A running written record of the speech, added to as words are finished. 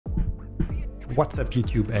What's up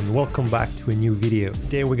YouTube, and welcome back to a new video.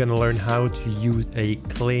 Today we're gonna learn how to use a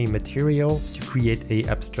clay material to create an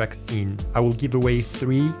abstract scene. I will give away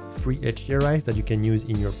 3 free HDRIs that you can use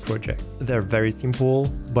in your project. They're very simple,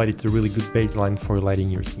 but it's a really good baseline for lighting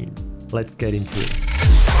your scene. Let's get into it.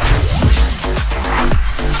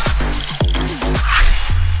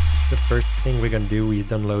 The first thing we're gonna do is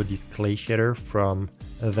download this clay shader from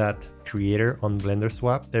that creator on Blender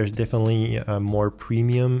Swap. There's definitely a more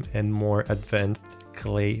premium and more advanced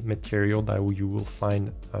clay material that you will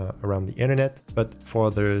find around the internet, but for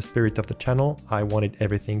the spirit of the channel, I wanted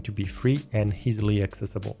everything to be free and easily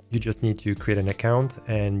accessible. You just need to create an account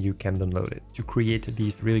and you can download it. To create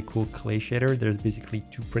this really cool clay shader, there's basically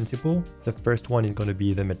 2 principles. The first one is going to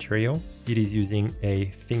be the material. It is using a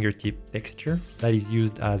fingertip texture that is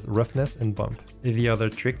used as roughness and bump. The other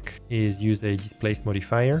trick is use a displace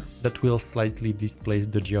modifier that will slightly displace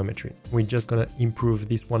the geometry. We're just gonna improve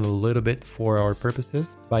this one a little bit for our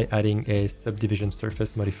purposes by adding a subdivision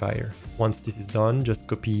surface modifier. Once this is done, just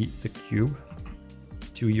copy the cube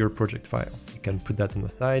to your project file. You can put that on the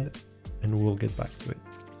side and we'll get back to it.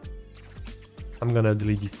 I'm gonna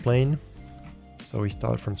delete this plane. So we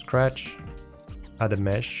start from scratch, add a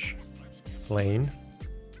mesh, plane,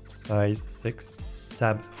 size 6,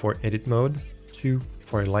 tab for edit mode, 2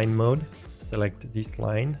 for line mode, select this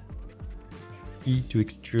line, E to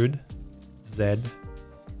extrude, Z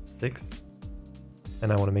 6,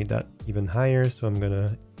 and I want to make that even higher, so I'm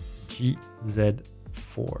gonna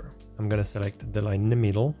GZ4. I'm gonna select the line in the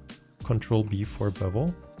middle, Control B for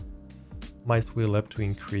bevel, mouse wheel up to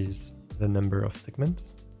increase the number of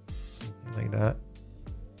segments, something like that,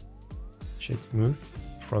 shade smooth,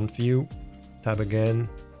 front view, tab again.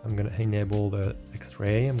 I'm gonna enable the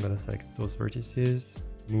X-ray. I'm gonna select those vertices,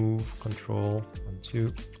 move, control, 1,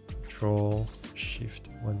 2, control, shift,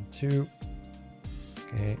 1, 2.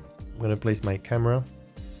 Okay, I'm gonna place my camera.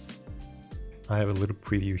 I have a little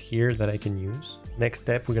preview here that I can use. Next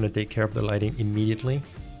step, we're gonna take care of the lighting immediately.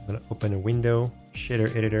 I'm gonna open a window,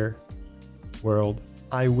 shader editor, world.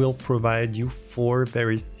 I will provide you 4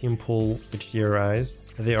 very simple HDRIs.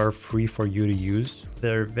 They are free for you to use.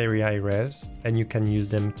 They're very high res and you can use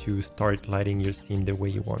them to start lighting your scene the way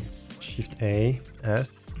you want. Shift A,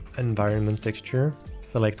 S, environment texture,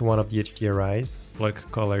 select one of the HDRIs, plug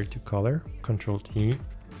color to color, Control T,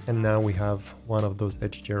 and now we have one of those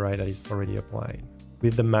HDRI that is already applied.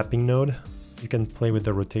 With the mapping node, you can play with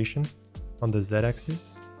the rotation on the Z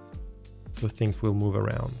axis, so things will move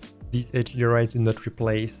around. These HDRIs do not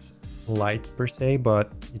replace lights per se,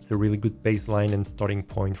 but it's a really good baseline and starting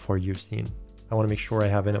point for your scene. I want to make sure I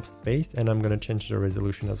have enough space, and I'm going to change the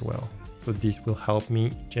resolution as well. So this will help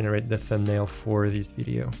me generate the thumbnail for this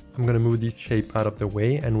video. I'm going to move this shape out of the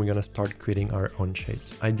way and we're going to start creating our own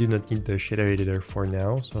shapes. I do not need the shader editor for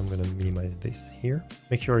now, so I'm going to minimize this here.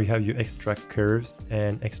 Make sure you have your extra curves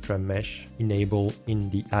and extra mesh enabled in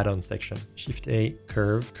the add-on section. Shift A,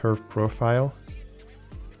 curve profile,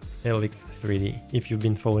 Helix 3D. If you've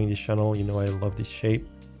been following this channel, you know I love this shape.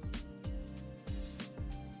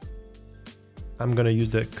 I'm gonna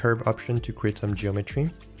use the curve option to create some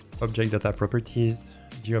geometry. Object data properties,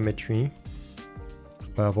 geometry,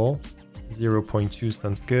 bevel, 0.2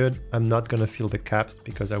 sounds good. I'm not gonna fill the caps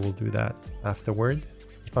because I will do that afterward.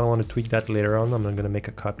 If I want to tweak that later on, I'm gonna make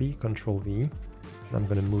a copy, Control V, and I'm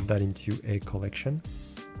gonna move that into a collection,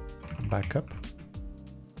 backup.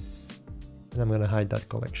 And I'm going to hide that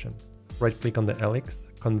collection. Right click on the helix,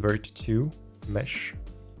 convert to mesh,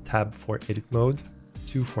 tab for edit mode,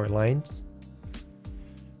 2 for lines,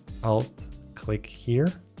 alt click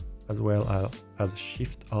here, as well as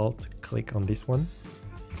shift alt click on this one,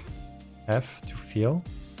 F to fill,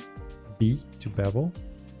 B to bevel,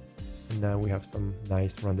 and now we have some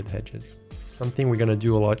nice rounded edges. Something we're going to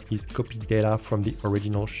do a lot is copy data from the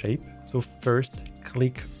original shape. So first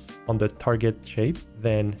click on the target shape,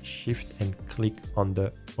 then shift and click on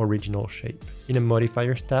the original shape. In a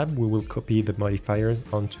modifiers tab, we will copy the modifiers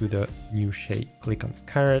onto the new shape. Click on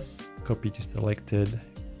the caret, copy to selected,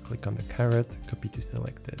 click on the caret, copy to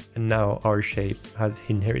selected. And now our shape has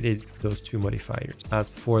inherited those 2 modifiers.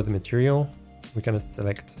 As for the material, we're gonna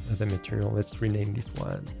select the material. Let's rename this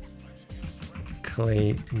one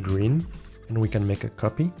clay green, and we can make a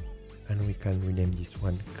copy, and we can rename this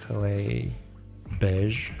one clay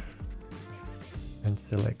beige, and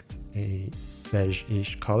select a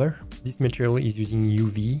beige-ish color. This material is using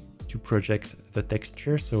UV to project the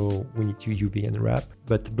texture, so we need to UV and wrap,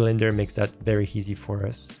 but Blender makes that very easy for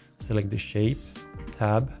us. Select the shape,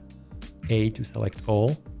 tab, A to select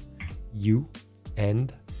all, U,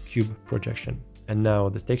 and cube projection. And now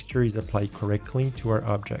the texture is applied correctly to our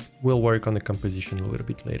object. We'll work on the composition a little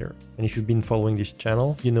bit later. And if you've been following this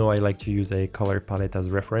channel, you know I like to use a color palette as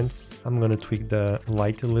reference. I'm gonna tweak the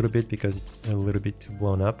light a little bit because it's a little bit too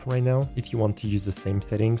blown up right now. If you want to use the same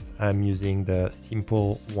settings, I'm using the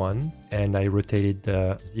simple one and I rotated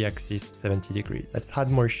the z-axis 70 degrees. Let's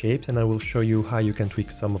add more shapes and I will show you how you can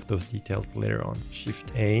tweak some of those details later on.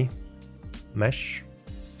 Shift A, mesh,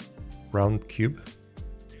 round cube,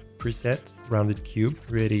 presets, rounded cube,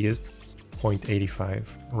 radius 0.85.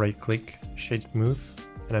 Right click, shade smooth,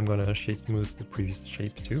 and I'm gonna shade smooth the previous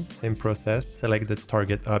shape too. Same process, select the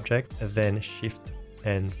target object, then shift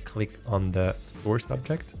and click on the source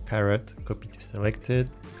object. Caret, copy to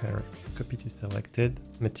selected, caret, copy to selected,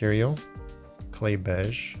 material, clay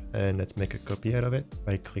beige, and let's make a copy out of it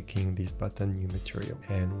by clicking this button, new material.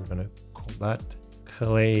 And we're gonna call that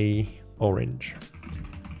clay orange.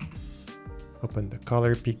 Open the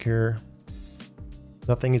color picker.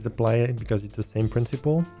 Nothing is applied because it's the same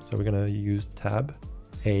principle. So we're gonna use tab,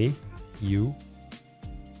 A, U,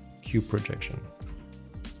 Q projection.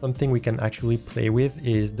 Something we can actually play with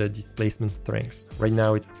is the displacement strength. Right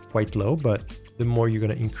now it's quite low, but the more you're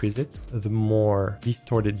gonna increase it, the more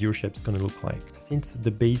distorted your shape's gonna look like. Since the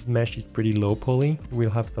base mesh is pretty low poly, we'll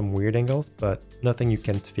have some weird angles, but nothing you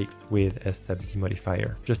can't fix with a sub-D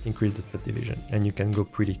modifier. Just increase the subdivision. And you can go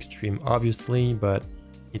pretty extreme, obviously, but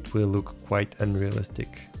it will look quite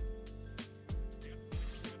unrealistic.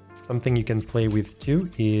 Something you can play with too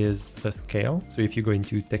is the scale. So if you go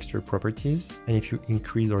into texture properties, and if you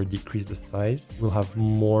increase or decrease the size, we'll have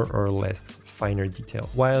more or less finer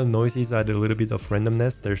details. While noises add a little bit of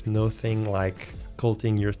randomness, there's nothing like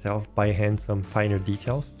sculpting yourself by hand some finer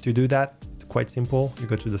details. To do that, it's quite simple. You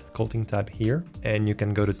go to the Sculpting tab here, and you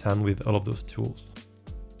can go to town with all of those tools.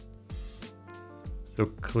 So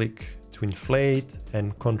click to inflate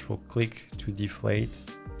and control click to deflate.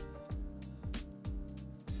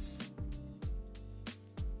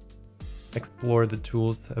 Explore the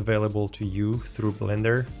tools available to you through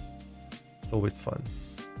Blender. It's always fun.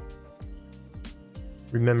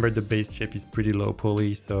 Remember the base shape is pretty low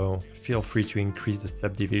poly, so feel free to increase the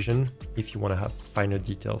subdivision if you want to have finer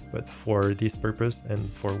details, but for this purpose and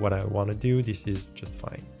for what I want to do, this is just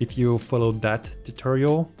fine. If you followed that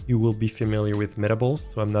tutorial, you will be familiar with Metaballs,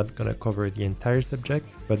 so I'm not going to cover the entire subject,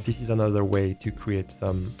 but this is another way to create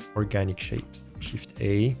some organic shapes. Shift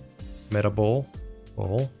A, Metaball,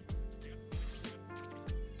 ball,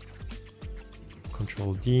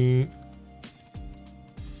 Control D,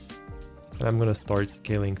 and I'm gonna start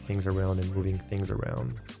scaling things around and moving things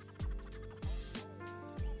around.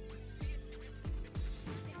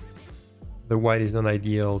 The white is not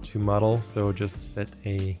ideal to model, so just set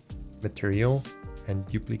a material and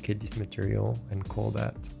duplicate this material and call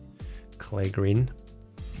that clay green.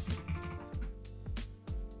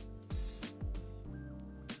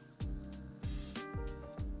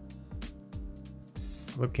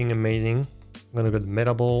 Looking amazing. I'm gonna go to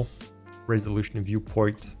Metaball, resolution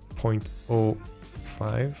viewport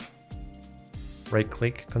 0.05, right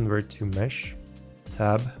click, convert to mesh,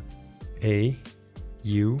 tab, A,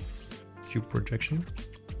 U, cube projection.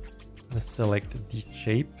 Let's select this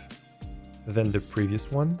shape, then the previous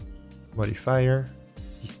one, modifier,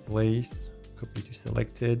 displace, copy to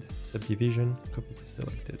selected, subdivision, copy to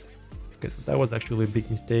selected. Okay, so that was actually a big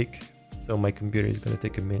mistake, so my computer is gonna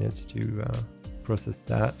take a minute to process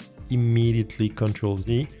that. Immediately Control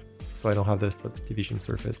Z, so I don't have the subdivision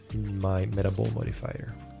surface in my Metaball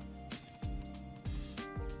modifier.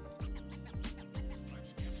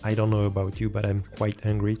 I don't know about you, but I'm quite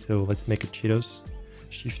hungry, so let's make a Cheetos.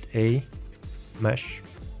 Shift A, mesh,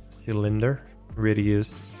 cylinder,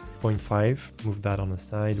 radius 0.5, move that on the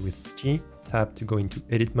side with G, tab to go into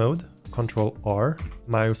edit mode, Control R,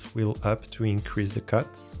 mouse wheel up to increase the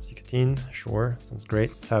cuts, 16, sure, sounds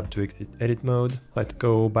great. Tab to exit edit mode. Let's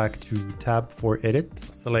go back to tab for edit,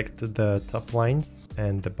 select the top lines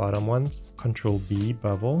and the bottom ones, Control B,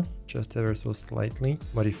 bevel, just ever so slightly,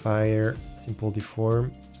 modifier, simple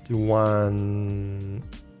deform, let's do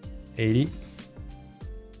 180.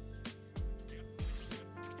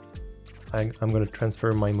 I'm going to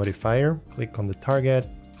transfer my modifier, click on the target,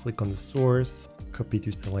 click on the source, copy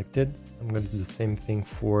to selected. I'm going to do the same thing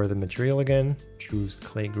for the material again. Choose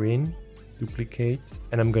clay green, duplicate,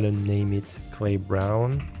 and I'm going to name it clay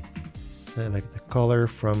brown. Select the color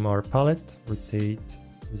from our palette, rotate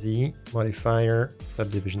Z, modifier,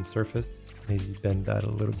 subdivision surface, maybe bend that a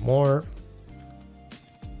little more.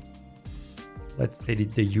 Let's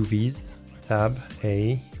edit the UVs, tab,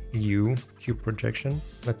 A, U, cube projection.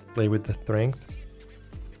 Let's play with the strength.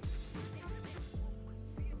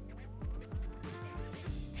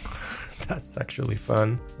 That's actually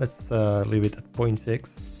fun. Let's leave it at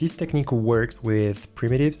 0.6. This technique works with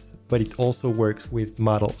primitives, but it also works with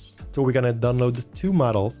models. So we're gonna download 2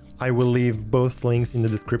 models. I will leave both links in the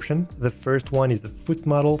description. The first one is a foot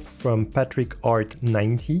model from Patrick Art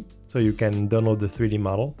 90. So you can download the 3D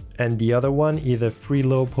model. And the other one is a free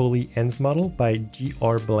low poly ends model by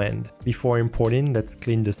GR Blend. Before importing, let's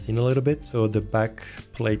clean the scene a little bit. So the back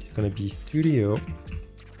plate is gonna be Studio.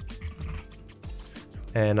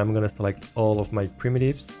 And I'm gonna select all of my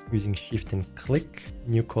primitives using Shift and click,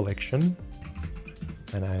 new collection.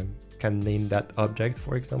 And I can name that object,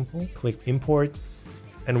 for example. Click import.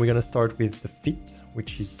 And we're gonna start with the fit,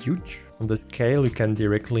 which is huge. On the scale, you can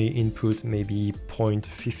directly input maybe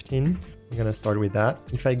 0.15. We're gonna start with that.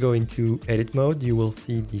 If I go into edit mode, you will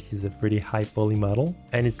see this is a pretty high poly model,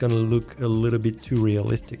 and it's gonna look a little bit too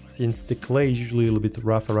realistic. Since the clay is usually a little bit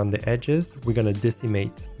rough around the edges, we're gonna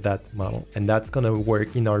decimate that model, and that's gonna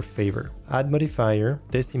work in our favor. Add modifier,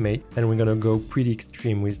 decimate, and we're gonna go pretty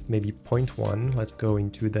extreme with maybe 0.1. Let's go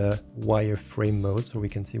into the wireframe mode so we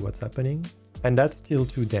can see what's happening. And that's still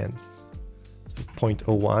too dense. So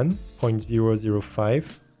 0.01,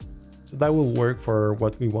 0.005. So that will work for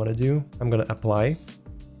what we want to do. I'm going to apply,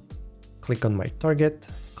 click on my target,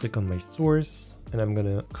 click on my source, and I'm going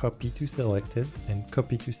to copy to selected and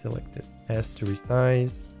copy to selected. S to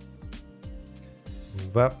resize,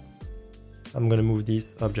 move up. I'm going to move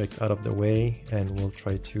this object out of the way and we'll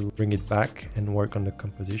try to bring it back and work on the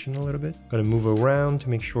composition a little bit. Going to move around to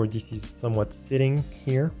make sure this is somewhat sitting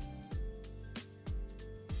here.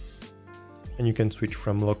 And you can switch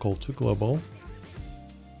from local to global.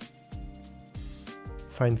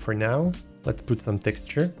 Fine for now. Let's put some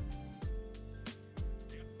texture.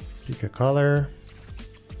 Pick a color.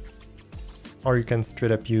 Or you can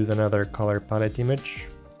straight up use another color palette image.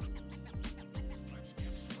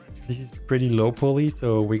 This is pretty low poly,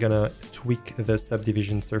 so we're gonna tweak the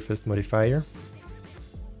subdivision surface modifier.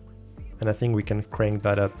 And I think we can crank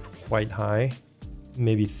that up quite high.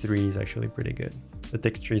 Maybe 3 is actually pretty good. The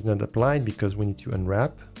texture is not applied because we need to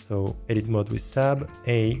unwrap. So edit mode with tab,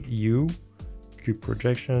 A, U, cube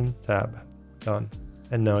projection, tab, done.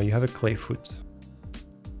 And now you have a clay foot.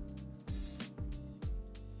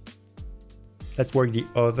 Let's work the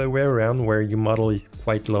other way around where your model is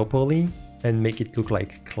quite low poly and make it look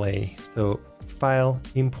like clay. So file,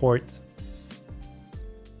 import.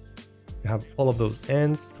 You have all of those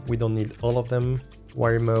ends. We don't need all of them.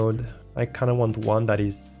 Wire mode. I kind of want one that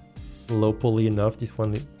is low poly enough. This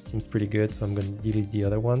one seems pretty good, so I'm going to delete the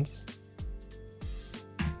other ones.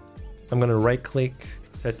 I'm going to right click,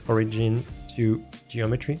 set origin to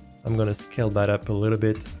geometry. I'm going to scale that up a little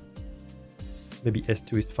bit. Maybe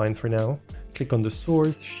S2 is fine for now. Click on the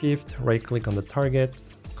source, shift, right click on the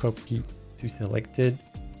target, copy to selected,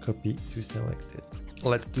 copy to selected.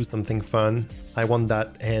 Let's do something fun. I want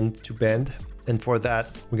that end to bend. And for that,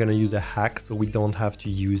 we're going to use a hack so we don't have to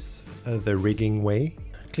use the rigging way.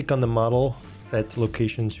 Click on the model, set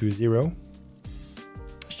location to 0,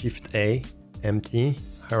 Shift A, empty,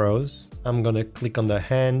 arrows. I'm gonna click on the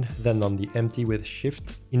hand, then on the empty with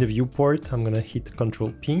Shift. In the viewport, I'm gonna hit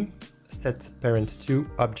Ctrl P, set parent to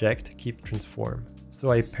object, keep transform.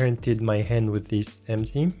 So I parented my hand with this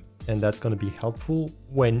empty, and that's gonna be helpful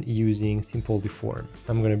when using simple deform.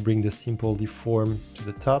 I'm gonna bring the simple deform to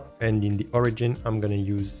the top, and in the origin, I'm gonna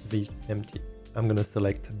use this empty. I'm gonna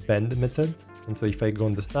select bend method. And so if I go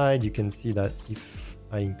on the side, you can see that if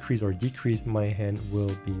I increase or decrease, my hand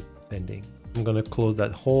will be bending. I'm gonna close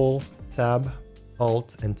that hole, tab,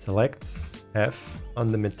 alt, and select F.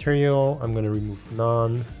 On the material, I'm gonna remove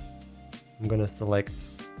none. I'm gonna select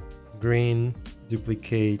green,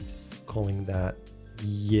 duplicate, calling that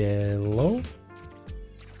yellow.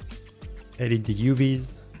 Edit the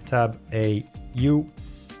UVs, tab A, U,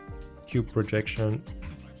 cube projection,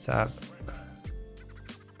 tab.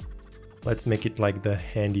 Let's make it like the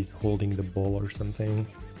hand is holding the ball or something.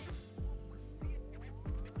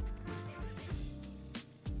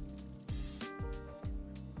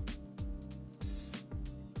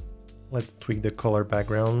 Let's tweak the color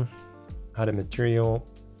background, add a material,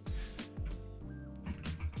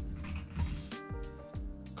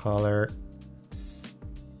 color.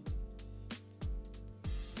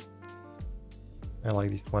 I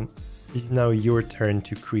like this one. This is now your turn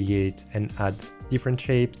to create and add different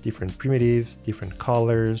shapes, different primitives, different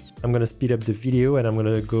colors. I'm gonna speed up the video and I'm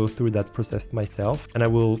gonna go through that process myself, and I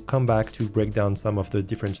will come back to break down some of the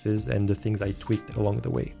differences and the things I tweaked along the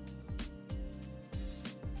way.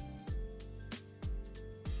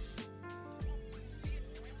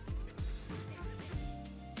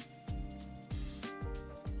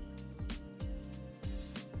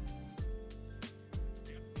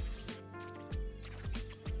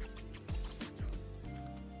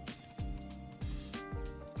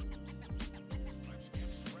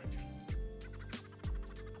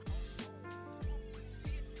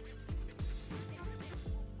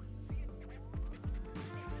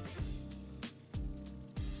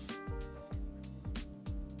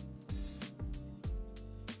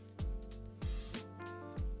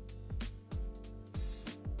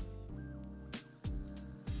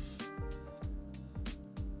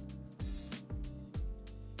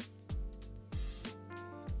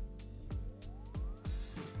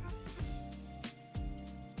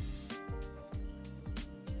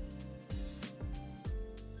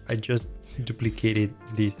 I just duplicated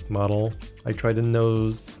this model. I tried a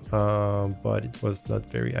nose, but it was not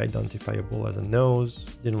very identifiable as a nose.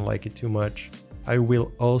 Didn't like it too much. I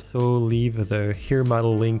will also leave the hair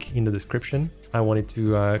model link in the description. I wanted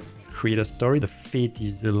to create a story. The fit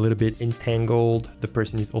is a little bit entangled. The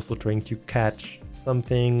person is also trying to catch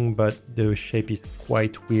something, but the shape is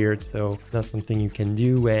quite weird, so not something you can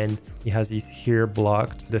do. And he has his hair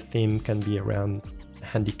blocked. The theme can be around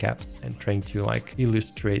handicaps and trying to like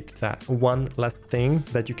illustrate that. One last thing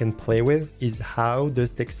that you can play with is how the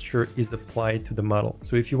texture is applied to the model.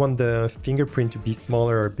 So if you want the fingerprint to be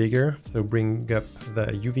smaller or bigger, so bring up the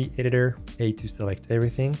UV editor, A to select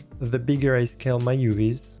everything. The bigger I scale my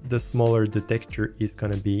UVs, the smaller the texture is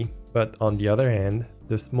gonna be. But on the other hand,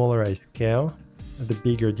 the smaller I scale, the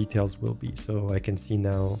bigger details will be. So I can see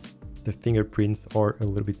now the fingerprints are a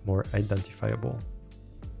little bit more identifiable.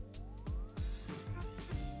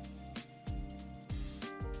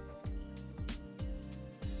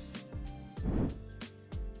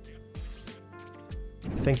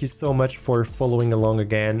 Thank you so much for following along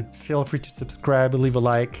again. Feel free to subscribe, leave a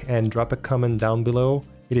like, and drop a comment down below.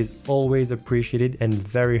 It is always appreciated and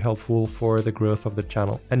very helpful for the growth of the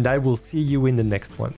channel. And I will see you in the next one.